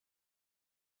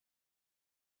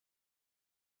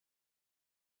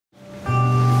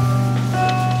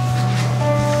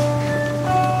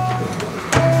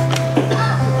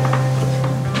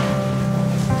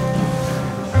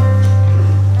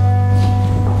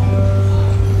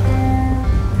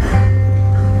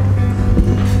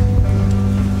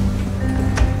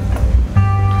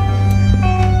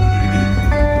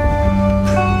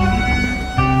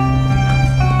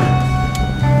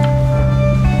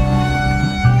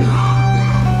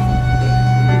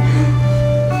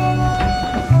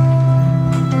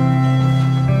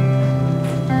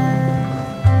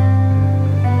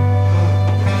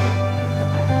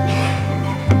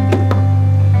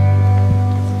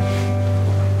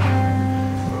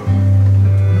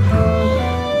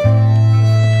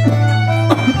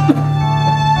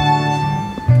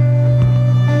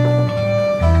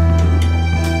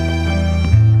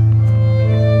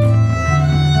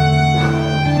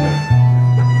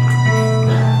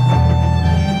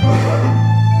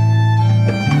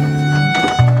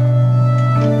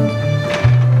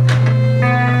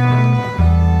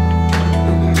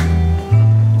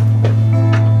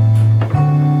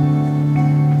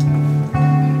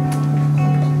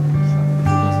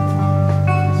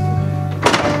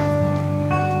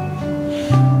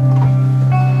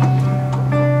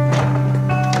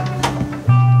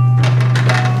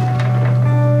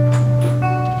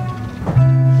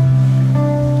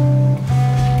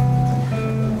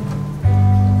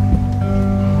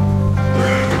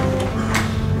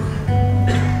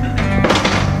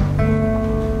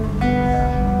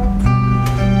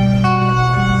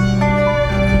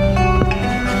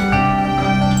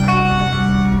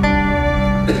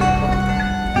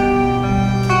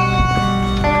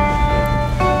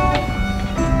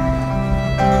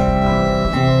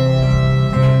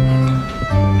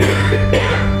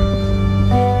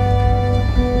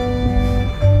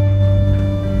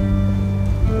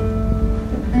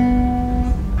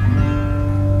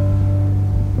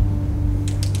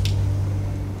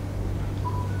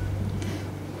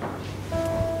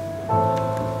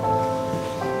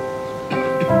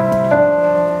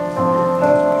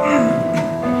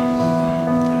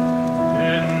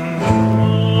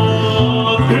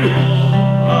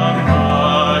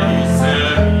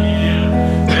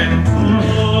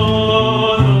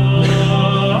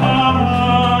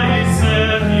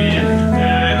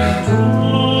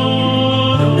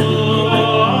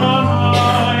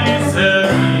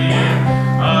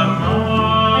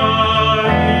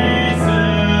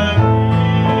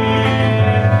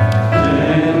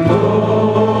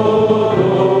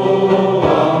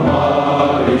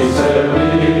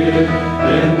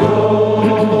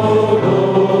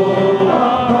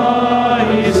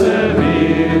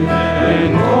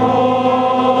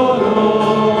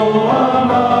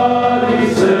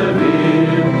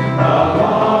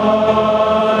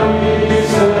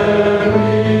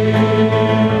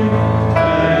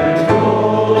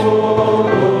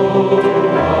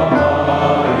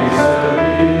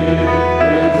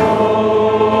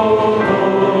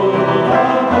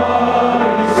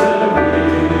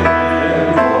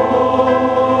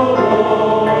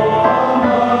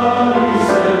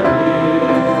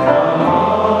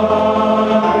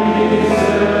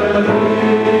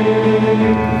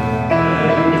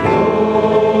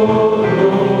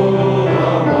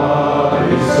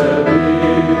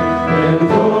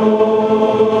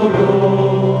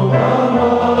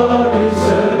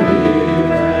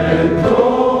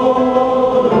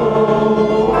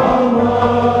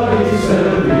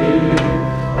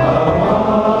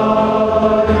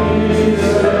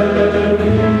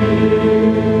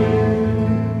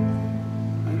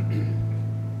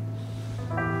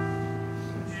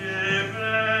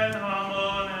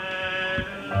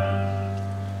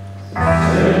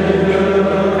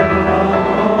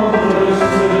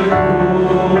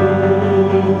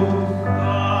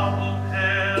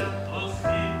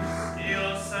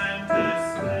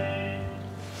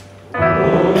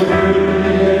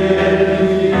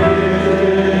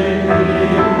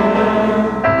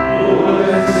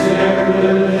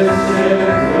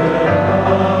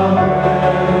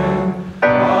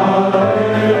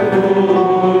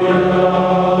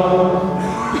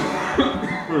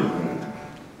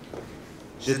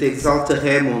Je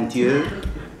t'exalterai, mon Dieu,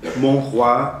 mon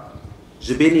roi,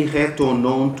 je bénirai ton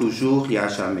nom toujours et à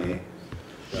jamais.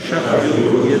 Chaque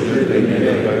jour je te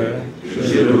bénirai,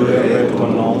 je louerai ton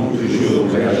nom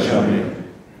toujours et à jamais.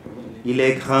 Il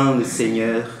est grand le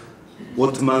Seigneur,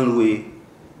 hautement loué.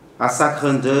 À sa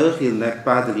grandeur, il n'a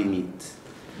pas de limite.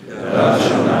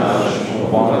 D'âge en âge, on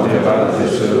vendra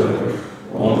tes œuvres,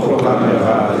 on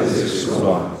proclamera tes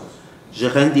exploits. Je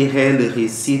rendirai le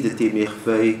récit de tes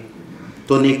merveilles,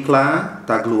 ton éclat,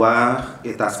 ta gloire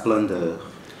et ta splendeur.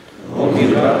 On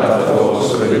dira ta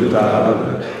force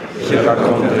redoutable, je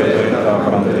raconterai ta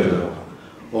grandeur.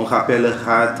 On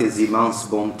rappellera tes immenses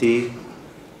bontés,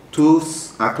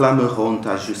 tous acclameront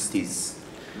ta justice.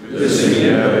 Le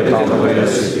Seigneur est entré à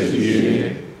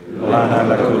s'effectuer, l'un à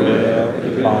la colère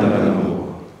et l'un à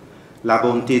l'amour. La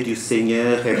bonté du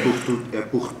Seigneur est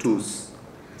pour tous,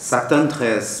 sa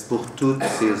tendresse pour toutes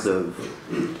ses œuvres.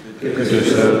 Que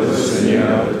tes œuvres,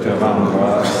 Seigneur, te rendent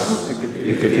grâce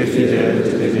et que tes fidèles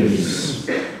te bénissent.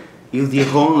 Ils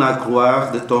diront la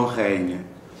gloire de ton règne,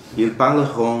 ils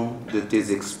parleront de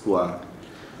tes exploits.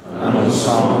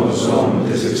 Annonçant aux hommes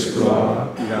tes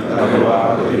exploits, la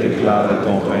gloire et l'éclat de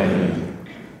ton règne.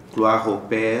 Gloire au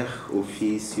Père, au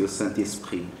Fils et au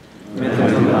Saint-Esprit.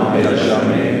 Maintenant et à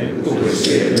jamais, pour les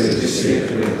siècles des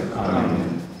siècles. Amen.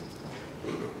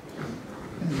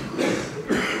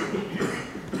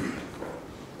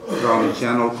 From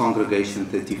General Congregation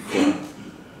 34.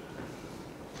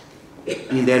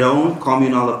 In their own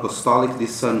communal apostolic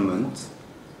discernment,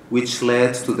 which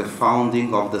led to the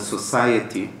founding of the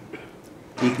Society,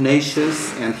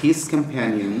 Ignatius and his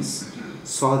companions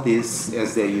saw this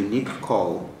as their unique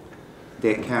call,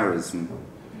 their charism,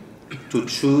 to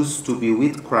choose to be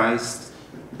with Christ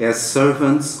as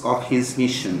servants of his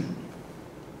mission,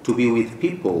 to be with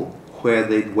people where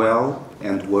they dwell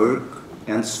and work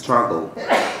and struggle,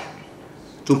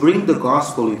 to bring the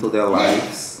gospel into their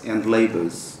lives and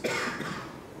labors.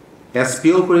 As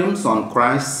pilgrims on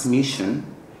Christ's mission,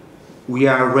 we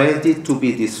are ready to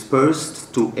be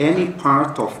dispersed to any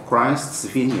part of Christ's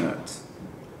vineyard,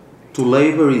 to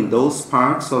labor in those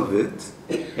parts of it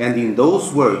and in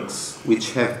those works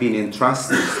which have been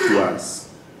entrusted to us.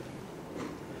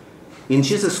 In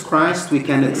Jesus Christ, we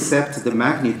can accept the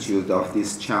magnitude of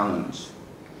this challenge,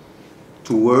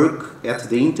 to work at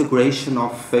the integration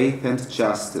of faith and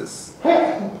justice,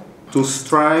 to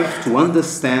strive to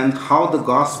understand how the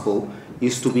gospel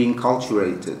is to be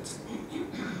enculturated,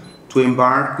 to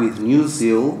embark with new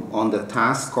zeal on the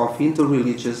task of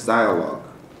interreligious dialogue,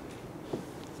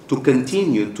 to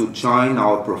continue to join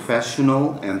our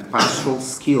professional and pastoral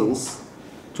skills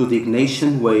to the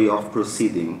Ignatian way of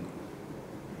proceeding.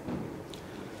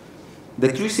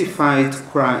 The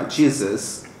crucified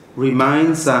Jesus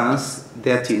reminds us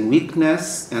that in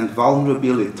weakness and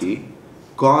vulnerability,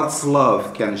 God's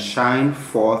love can shine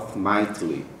forth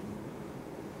mightily.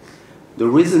 The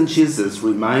risen Jesus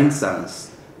reminds us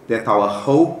that our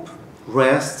hope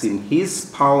rests in his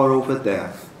power over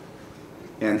death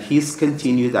and his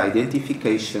continued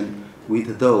identification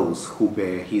with those who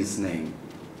bear his name.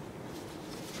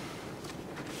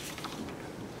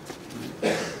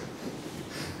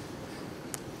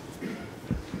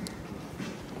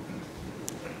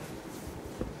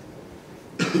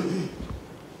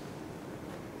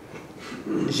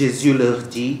 Jésus leur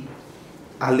dit,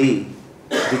 allez,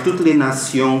 de toutes les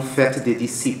nations faites des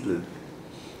disciples.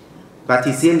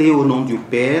 Baptisez-les au nom du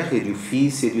Père et du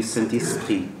Fils et du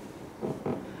Saint-Esprit.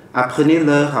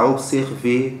 Apprenez-leur à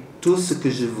observer tout ce que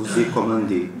je vous ai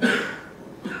commandé.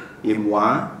 Et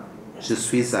moi, je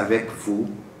suis avec vous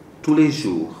tous les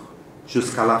jours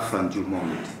jusqu'à la fin du monde.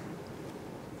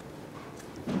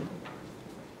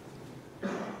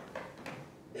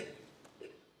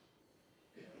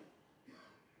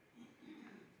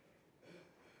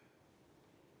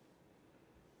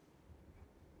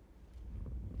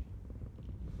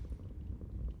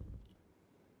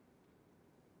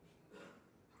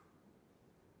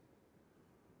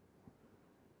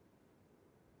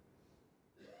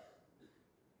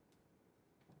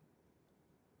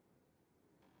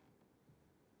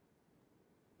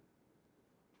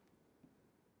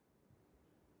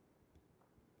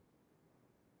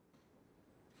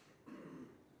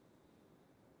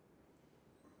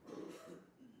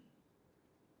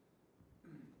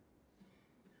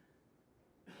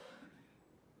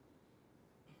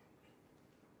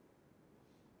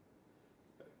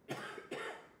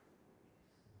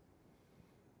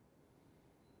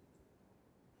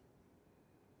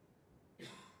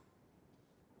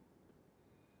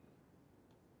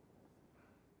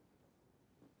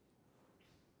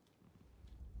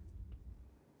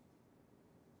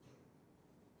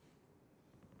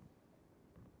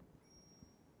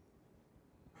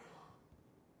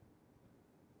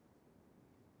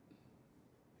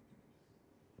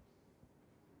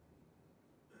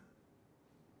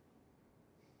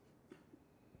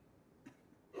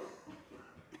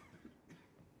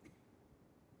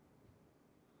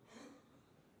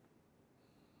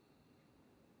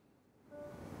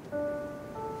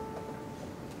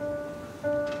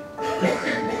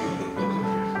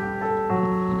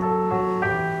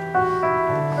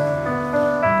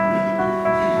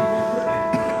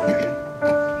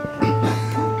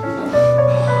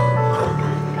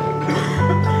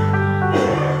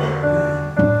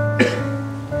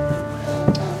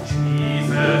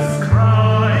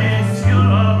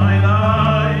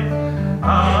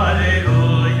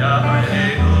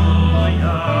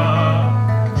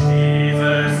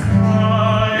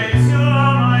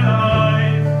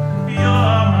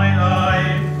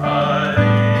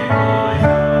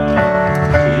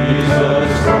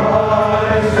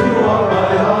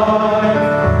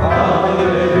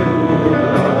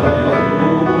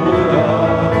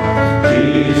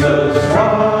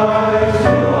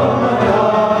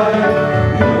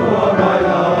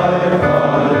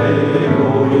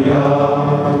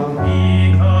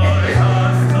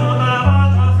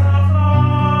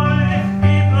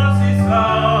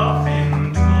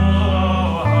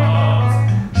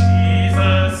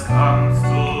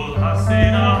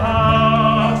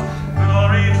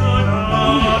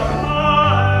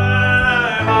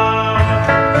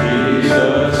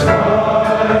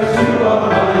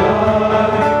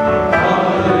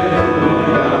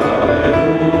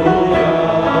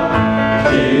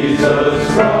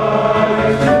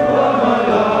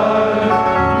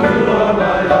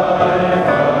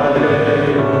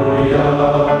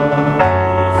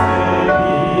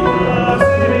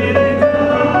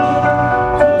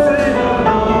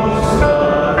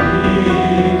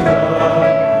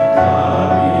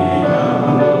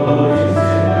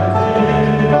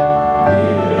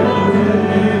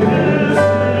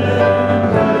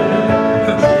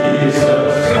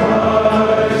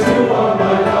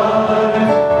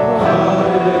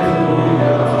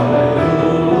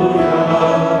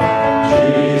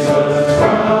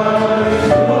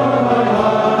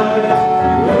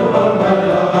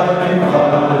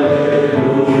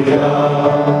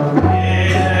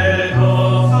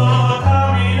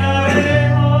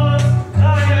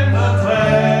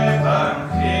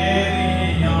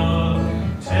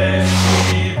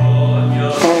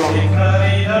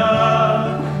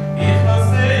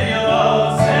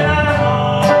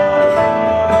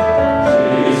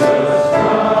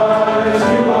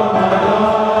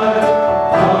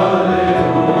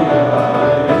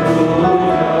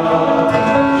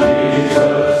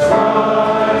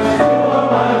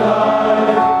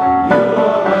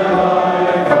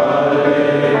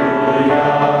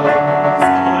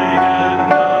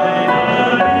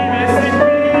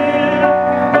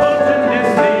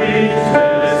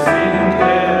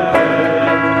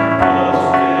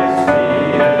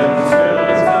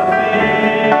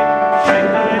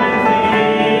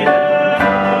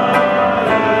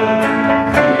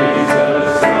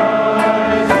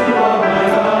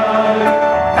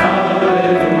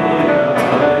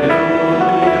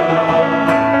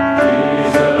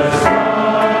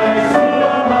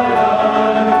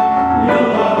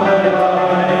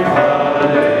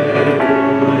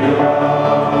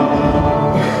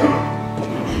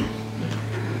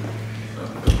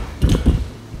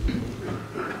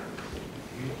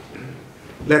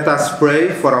 Let us pray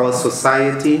for our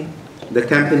society, the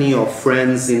company of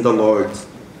friends in the Lord,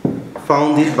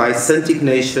 founded by St.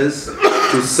 Ignatius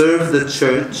to serve the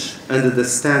Church under the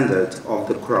standard of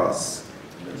the cross.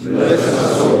 Bless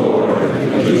us, O Lord,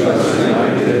 and keep us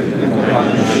united in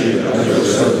companionship at your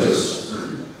service.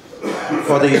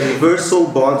 For the universal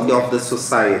body of the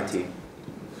society,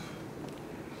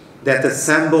 that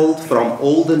assembled from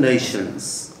all the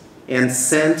nations and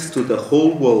sent to the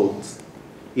whole world,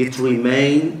 it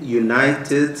remain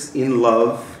united in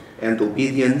love and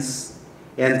obedience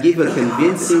and give a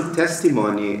convincing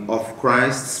testimony of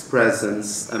Christ's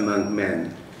presence among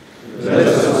men.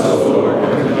 Bless us, O Lord,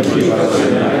 and keep us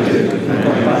united in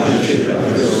companionship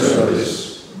at your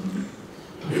service.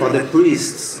 For the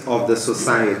priests of the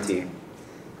society,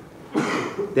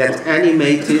 that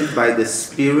animated by the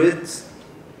Spirit,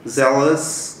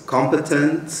 zealous,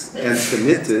 competent, and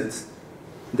committed,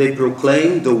 they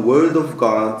proclaim the Word of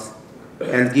God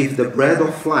and give the bread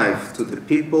of life to the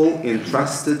people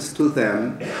entrusted to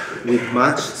them with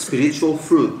much spiritual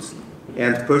fruit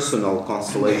and personal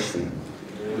consolation.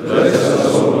 Bless us,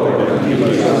 O Lord, and keep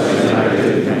us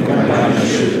united in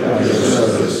companionship at your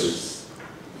service.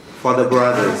 For the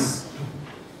brothers,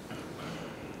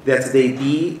 that they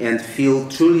be and feel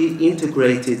truly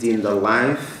integrated in the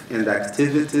life and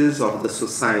activities of the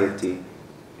society,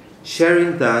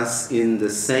 sharing thus in the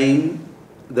same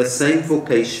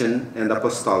vocation and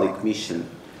apostolic mission.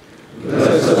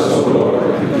 Bless us, O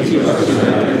Lord, and keep us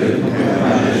united in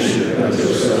companionship at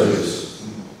your service.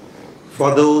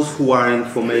 For those who are in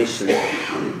formation,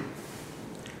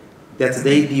 that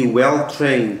they be well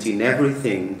trained in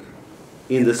everything,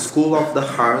 in the school of the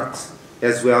heart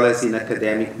as well as in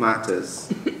academic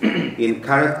matters, in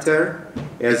character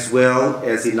as well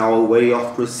as in our way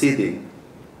of proceeding,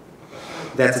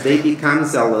 that they become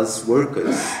zealous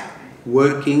workers,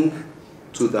 working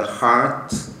to the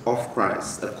heart of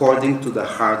Christ, according to the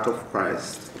heart of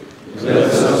Christ.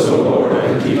 Bless us, O Lord,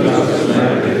 and keep us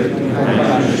united in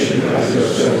companionship at your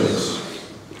service.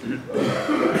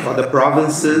 For the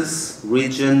provinces,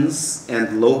 regions,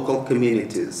 and local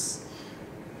communities,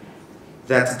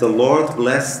 that the Lord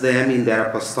bless them in their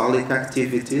apostolic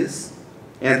activities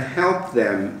and help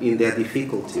them in their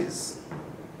difficulties,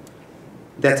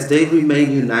 that they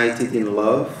remain united in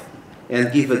love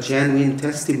and give a genuine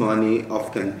testimony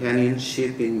of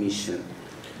companionship in mission.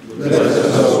 Bless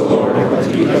us, O Lord,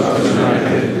 and keep us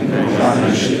united in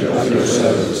companionship at your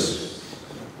service.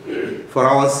 For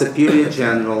our Superior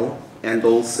General and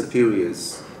all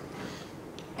superiors,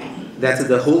 that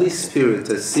the Holy Spirit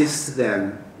assist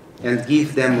them and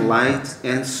give them light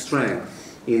and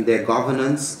strength in their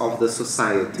governance of the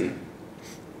society,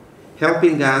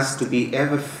 helping us to be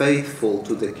ever faithful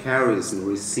to the charism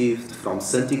received from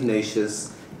St.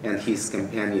 Ignatius and his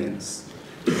companions.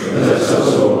 Bless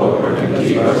us, O Lord,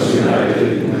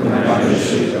 united in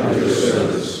companionship of your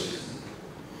service.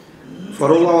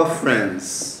 For all our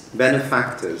friends,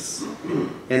 benefactors,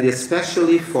 and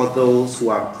especially for those who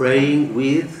are praying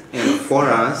with and for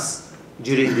us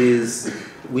during these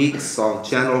weeks of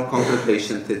General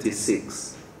Convocation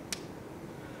 36.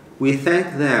 We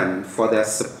thank them for their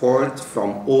support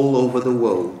from all over the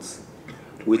world,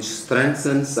 which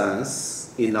strengthens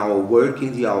us in our work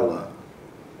in the aula.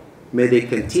 May they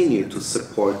continue to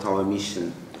support our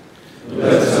mission.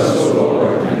 Bless us, O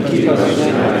Lord, and keep us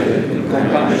united in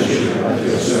companionship of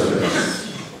your service.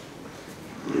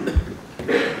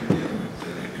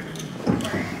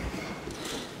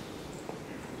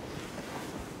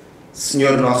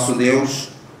 Senhor nosso Deus,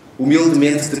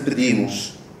 humildemente te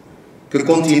pedimos que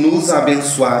continues a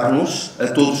abençoar-nos, a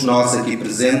todos nós aqui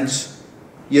presentes,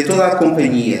 e a toda a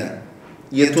companhia,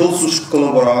 e a todos os que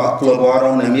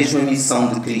colaboram na mesma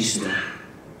missão de Cristo,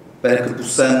 para que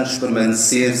possamos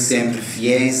permanecer sempre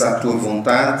fiéis à tua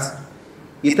vontade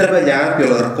e trabalhar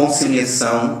pela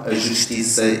reconciliação, a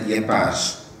justiça e a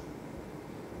paz.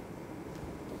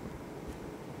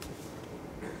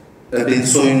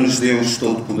 Abençoe-nos Deus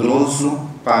Todo-Poderoso,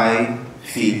 Pai,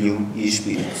 Filho e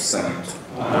Espírito Santo.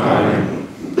 Amém.